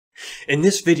In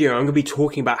this video, I'm going to be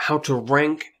talking about how to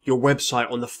rank your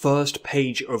website on the first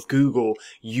page of Google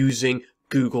using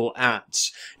Google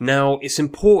Ads. Now, it's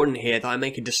important here that I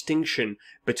make a distinction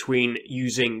between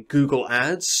using Google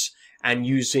Ads and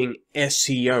using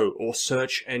SEO or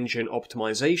search engine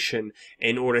optimization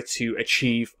in order to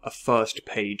achieve a first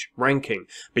page ranking,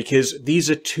 because these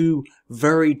are two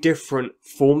very different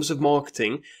forms of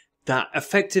marketing that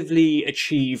effectively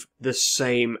achieve the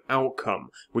same outcome,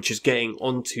 which is getting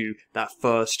onto that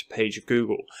first page of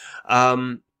Google.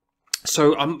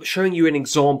 So I'm showing you an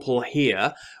example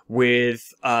here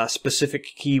with a specific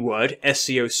keyword,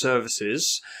 SEO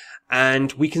services,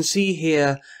 and we can see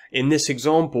here in this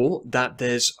example that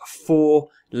there's 4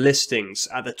 listings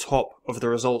at the top of the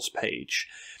results page.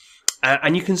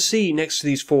 And you can see next to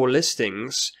these 4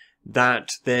 listings that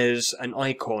there's an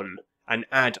icon, an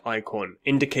ad icon,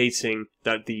 indicating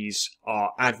that these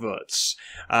are adverts.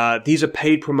 These are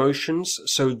paid promotions,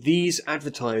 so these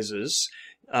advertisers,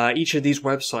 each of these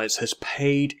websites has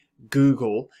paid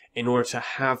Google in order to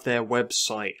have their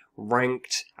website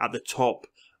ranked at the top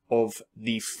of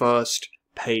the first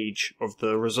page of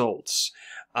the results.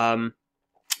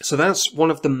 So that's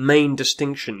one of the main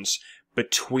distinctions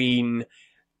between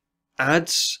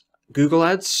ads, Google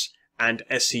Ads, and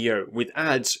SEO. With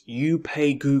ads, you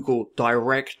pay Google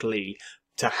directly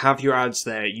to have your ads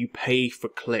there. You pay for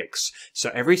clicks. So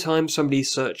every time somebody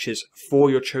searches for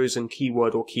your chosen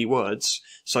keyword or keywords,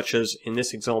 such as in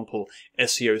this example,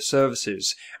 SEO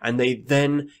services, and they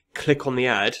then click on the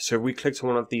ad, so if we clicked on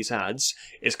one of these ads,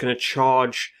 it's going to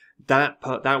charge that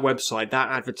website, that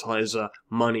advertiser,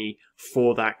 money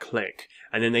for that click.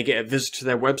 And then they get a visit to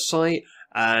their website,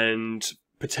 and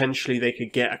potentially they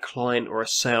could get a client or a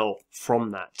sale from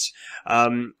that.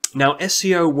 Now,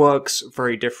 SEO works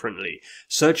very differently.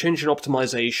 Search engine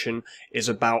optimization is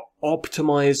about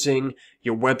optimizing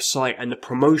your website and the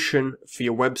promotion for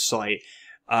your website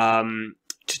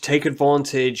to take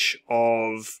advantage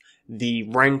of the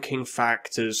ranking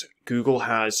factors Google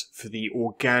has for the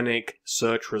organic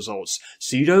search results.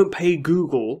 So you don't pay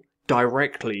Google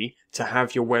directly to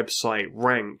have your website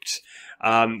ranked.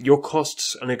 Your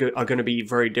costs are going to be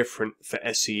very different for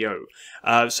SEO.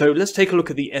 So let's take a look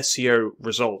at the SEO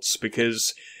results,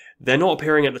 because they're not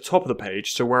appearing at the top of the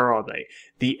page. So where are they?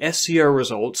 The SEO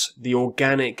results, the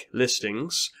organic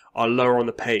listings, are lower on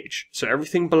the page. So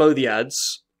everything below the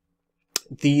ads,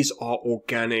 these are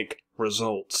organic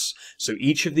results. So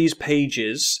each of these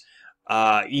pages,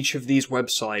 each of these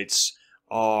websites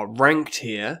are ranked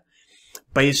here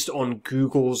based on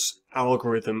Google's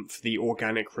algorithm for the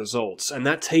organic results. And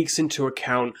that takes into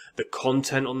account the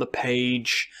content on the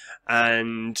page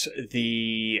and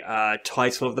the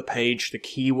title of the page, the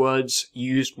keywords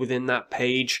used within that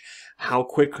page, how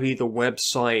quickly the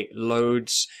website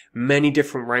loads, many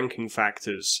different ranking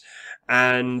factors.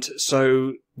 And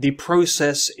so the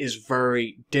process is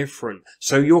very different.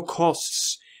 So your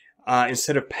costs,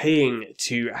 instead of paying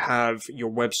to have your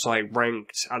website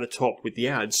ranked at the top with the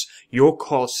ads, your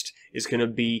cost is going to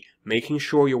be making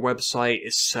sure your website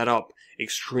is set up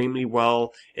extremely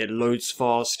well, it loads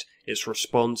fast, it's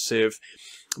responsive,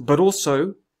 but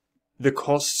also the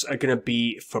costs are going to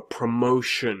be for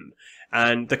promotion.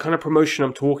 And the kind of promotion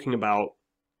I'm talking about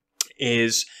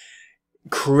is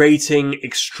creating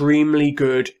extremely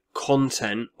good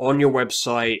content on your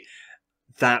website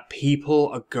that people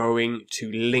are going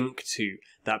to link to,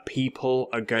 that people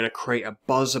are going to create a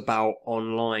buzz about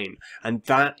online. And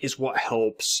that is what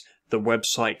helps the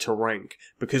website to rank,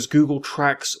 because Google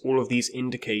tracks all of these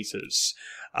indicators.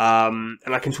 And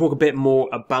I can talk a bit more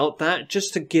about that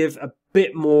just to give a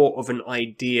bit more of an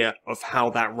idea of how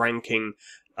that ranking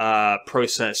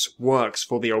process works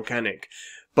for the organic.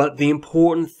 But the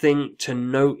important thing to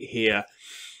note here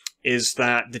is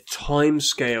that the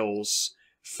timescales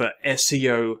for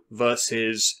SEO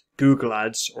versus Google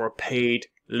Ads or a paid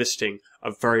listing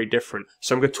are very different.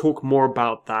 So I'm going to talk more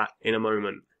about that in a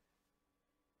moment.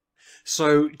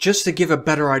 So just to give a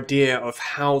better idea of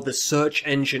how the search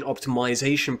engine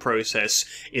optimization process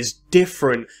is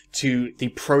different to the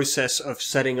process of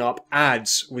setting up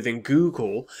ads within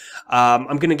Google,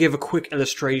 I'm going to give a quick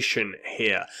illustration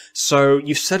here. So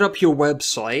you've set up your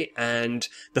website, and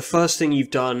the first thing you've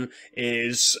done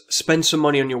is spend some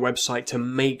money on your website to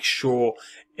make sure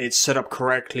it's set up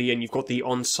correctly, and you've got the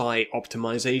on-site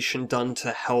optimization done to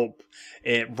help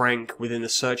it rank within the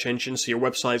search engine. So your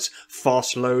website's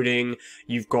fast loading,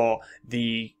 you've got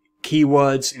the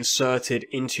keywords inserted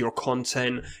into your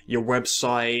content, your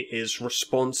website is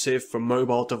responsive for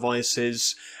mobile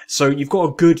devices, so you've got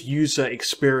a good user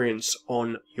experience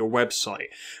on your website.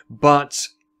 But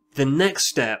the next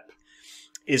step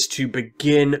is to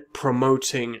begin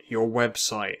promoting your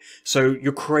website. So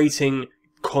you're creating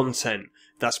content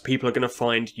that people are going to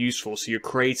find useful. So you're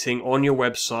creating on your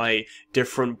website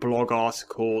different blog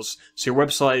articles. So your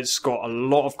website's got a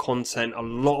lot of content, a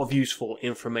lot of useful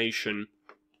information.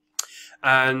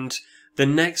 And the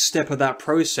next step of that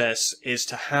process is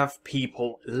to have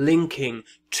people linking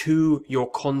to your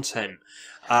content.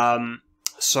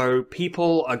 So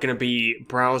people are going to be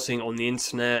browsing on the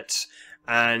internet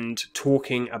and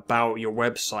talking about your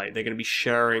website. They're going to be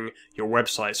sharing your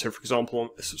website. So for example,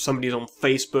 somebody's on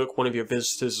Facebook, one of your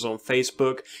visitors is on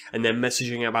Facebook, and they're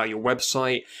messaging about your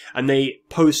website, and they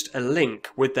post a link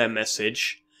with their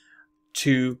message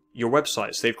to your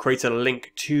website. So they've created a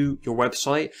link to your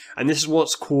website, and this is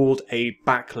what's called a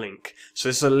backlink. So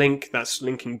this is a link that's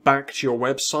linking back to your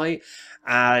website,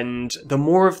 and the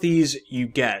more of these you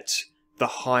get, the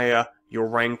higher your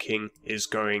ranking is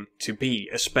going to be,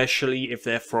 especially if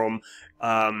they're from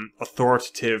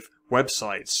authoritative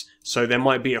websites. So there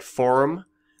might be a forum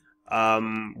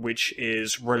which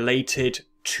is related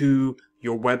to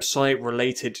your website,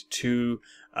 related to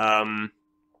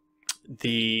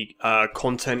the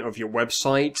content of your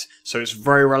website, so it's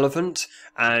very relevant,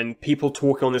 and people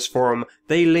talking on this forum,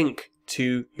 they link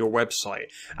to your website.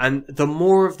 And the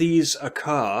more of these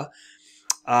occur,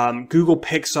 Google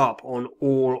picks up on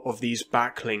all of these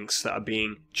backlinks that are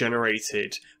being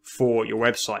generated for your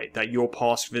website, that your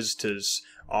past visitors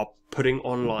are putting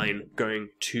online going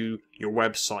to your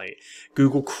website.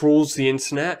 Google crawls the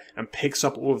internet and picks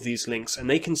up all of these links, and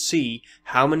they can see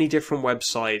how many different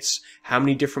websites, how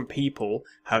many different people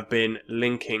have been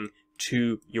linking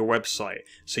to your website.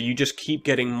 So you just keep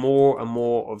getting more and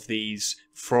more of these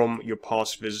from your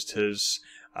past visitors,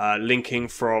 linking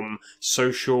from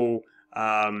social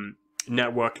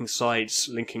networking sites,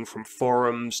 linking from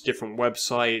forums, different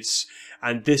websites,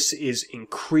 and this is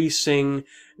increasing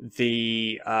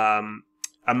the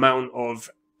amount of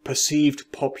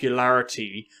perceived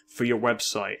popularity for your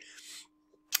website.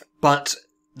 But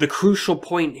the crucial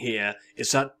point here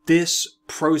is that this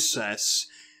process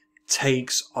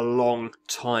takes a long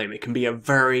time. It can be a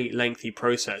very lengthy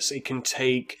process. It can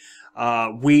take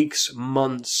weeks,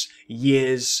 months,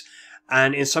 years,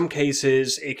 and in some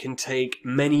cases it can take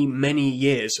many, many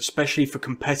years, especially for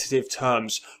competitive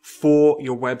terms, for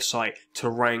your website to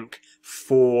rank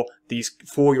for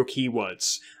your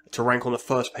keywords, to rank on the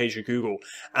first page of Google.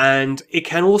 And it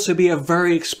can also be a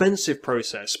very expensive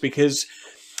process, because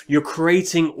you're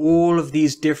creating all of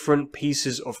these different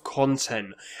pieces of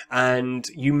content, and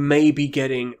you may be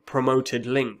getting promoted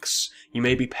links. You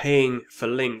may be paying for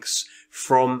links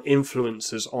from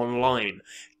influencers online.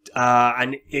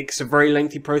 And it's a very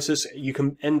lengthy process. You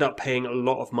can end up paying a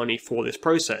lot of money for this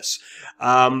process.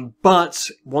 But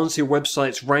once your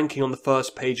website's ranking on the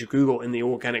first page of Google in the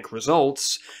organic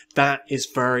results, that is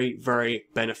very, very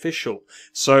beneficial.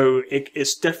 So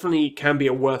it's definitely can be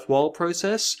a worthwhile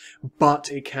process,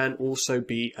 but it can also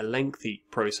be a lengthy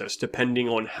process depending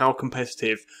on how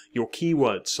competitive your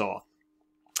keywords are.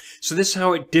 So this is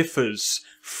how it differs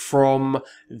from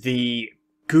the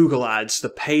Google Ads, the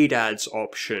paid ads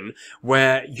option,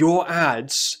 where your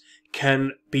ads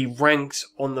can be ranked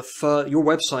on the your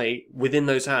website within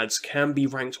those ads can be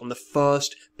ranked on the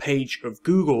first page of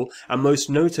Google, and most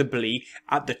notably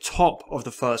at the top of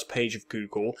the first page of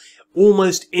Google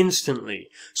almost instantly.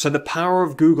 So the power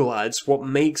of Google Ads, what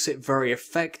makes it very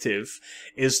effective,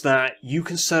 is that you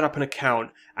can set up an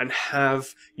account and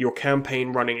have your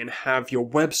campaign running and have your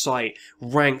website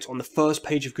ranked on the first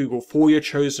page of Google for your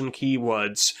chosen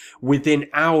keywords within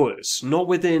hours, not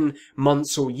within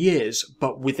months or years,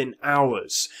 but within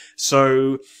hours.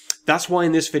 So that's why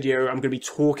in this video I'm going to be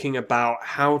talking about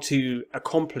how to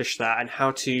accomplish that and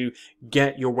how to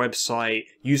get your website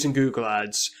using Google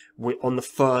Ads on the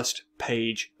first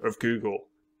page of Google.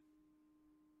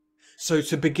 So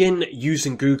to begin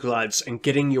using Google Ads and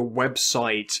getting your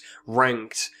website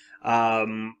ranked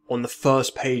on the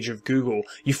first page of Google,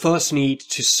 you first need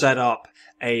to set up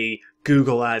a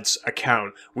Google Ads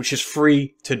account, which is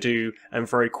free to do and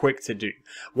very quick to do.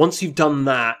 Once you've done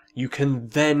that, you can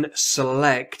then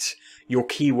select your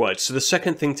keywords. So the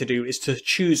second thing to do is to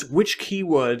choose which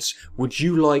keywords would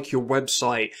you like your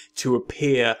website to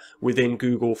appear within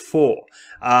Google for.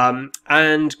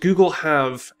 And Google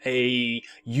have a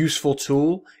useful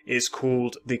tool. It's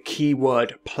called the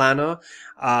Keyword Planner,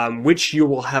 which you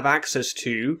will have access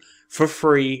to for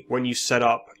free when you set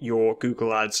up your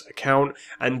Google Ads account.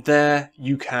 And there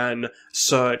you can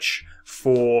search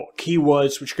for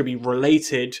keywords which could be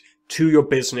related to your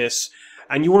business,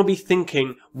 And you want to be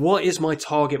thinking, what is my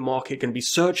target market going to be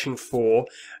searching for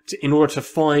in order to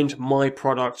find my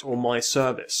product or my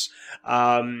service?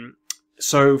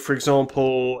 So, for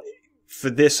example, for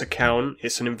this account,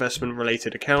 it's an investment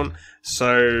related account.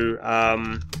 So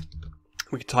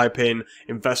we can type in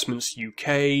investments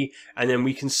UK, and then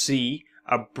we can see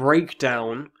a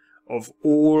breakdown of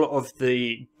all of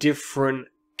the different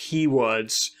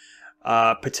keywords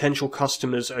potential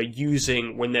customers are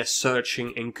using when they're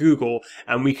searching in Google,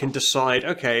 and we can decide,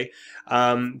 okay,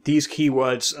 these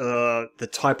keywords are the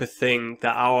type of thing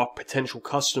that our potential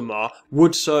customer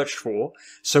would search for,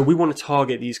 so we want to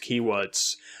target these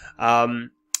keywords.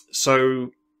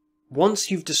 So once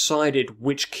you've decided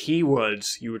which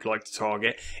keywords you would like to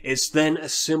target, it's then a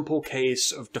simple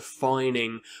case of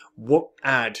defining what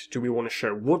ad do we want to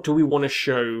show, what do we want to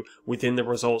show within the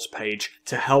results page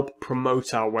to help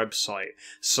promote our website.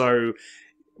 So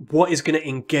what is going to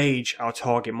engage our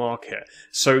target market?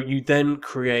 So you then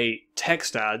create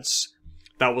text ads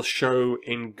that will show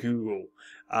in Google.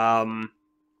 And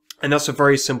that's a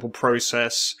very simple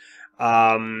process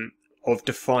of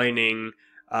defining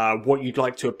what you'd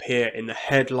like to appear in the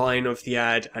headline of the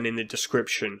ad and in the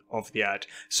description of the ad.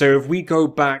 So if we go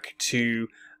back to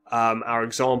our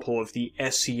example of the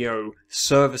SEO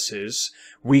services,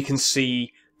 we can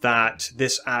see that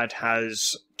this ad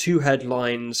has 2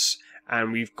 headlines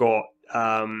and we've got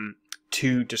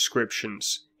 2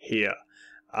 descriptions here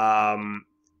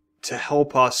to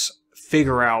help us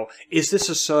figure out, is this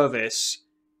a service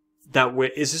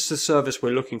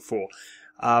we're looking for?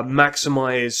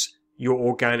 Maximize your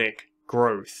organic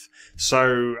growth.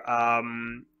 So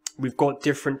we've got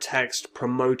different text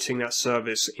promoting that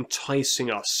service,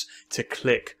 enticing us to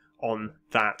click on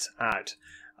that ad.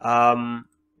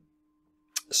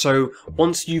 So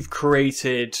once you've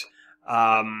created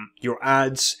your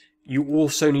ads, you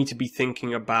also need to be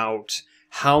thinking about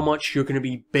how much you're going to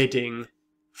be bidding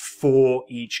for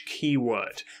each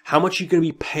keyword, how much you're going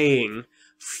to be paying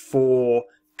for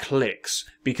clicks,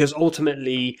 because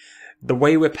ultimately the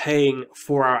way we're paying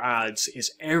for our ads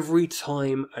is every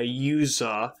time a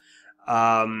user,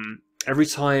 every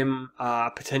time a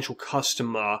potential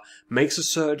customer makes a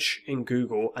search in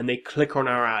Google and they click on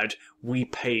our ad, we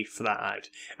pay for that ad.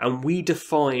 And we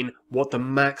define what the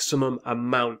maximum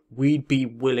amount we'd be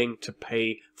willing to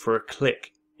pay for a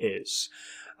click is.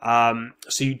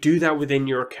 So you do that within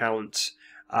your account.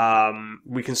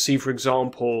 We can see, for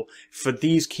example, for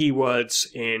these keywords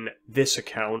in this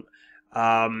account,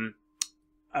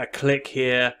 a click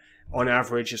here on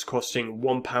average is costing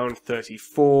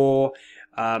 £1.34.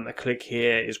 A click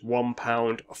here is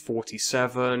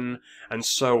 £1.47, and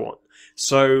so on.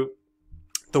 So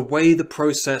the way the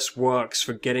process works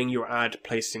for getting your ad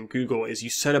placed in Google is you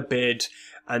set a bid,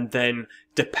 and then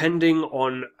depending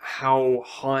on how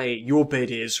high your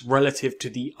bid is relative to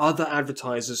the other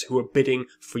advertisers who are bidding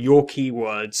for your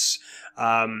keywords,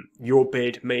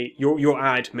 your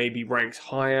ad may be ranked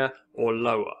higher or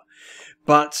lower.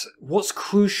 But what's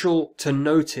crucial to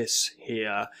notice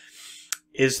here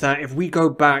is that if we go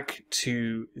back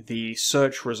to the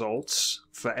search results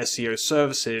for SEO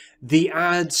services, the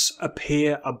ads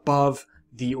appear above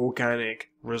the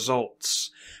organic results.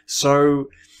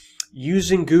 So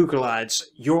using Google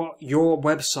Ads, your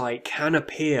website can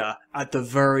appear at the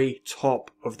very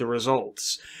top of the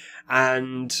results.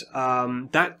 And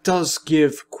that does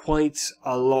give quite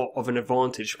a lot of an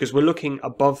advantage, because we're looking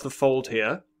above the fold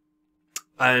here,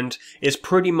 and it's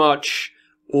pretty much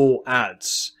all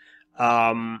ads.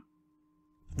 The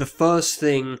first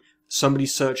thing somebody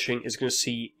searching is going to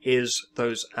see is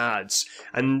those ads,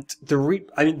 and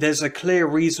there's a clear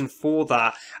reason for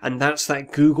that, and that's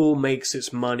that Google makes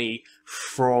its money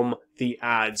from the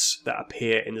ads that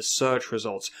appear in the search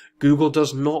results. Google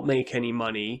does not make any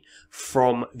money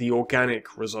from the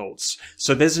organic results,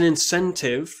 so there's an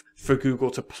incentive for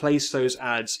Google to place those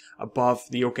ads above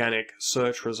the organic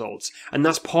search results, and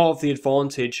that's part of the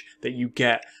advantage that you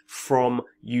get from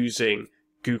using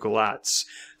Google Ads.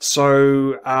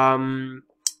 So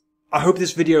I hope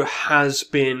this video has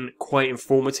been quite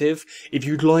informative. If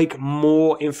you'd like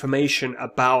more information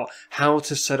about how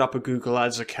to set up a Google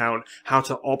Ads account, how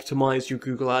to optimize your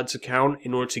Google Ads account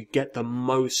in order to get the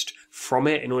most from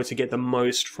it, in order to get the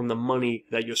most from the money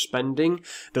that you're spending,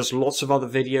 there's lots of other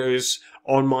videos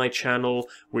on my channel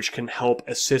which can help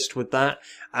assist with that.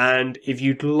 And if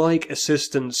you'd like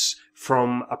assistance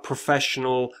from a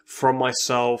professional, from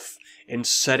myself, in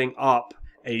setting up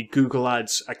a Google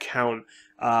Ads account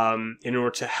in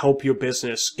order to help your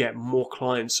business get more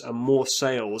clients and more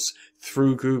sales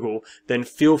through Google, then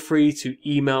feel free to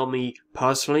email me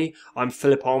personally. I'm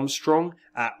Philip Armstrong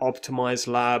at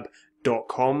optimizelab.com.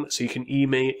 philip.com. So you can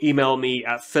email me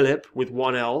at philip with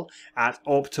one L at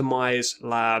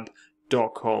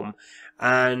optimizelab.com.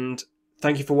 And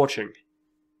thank you for watching.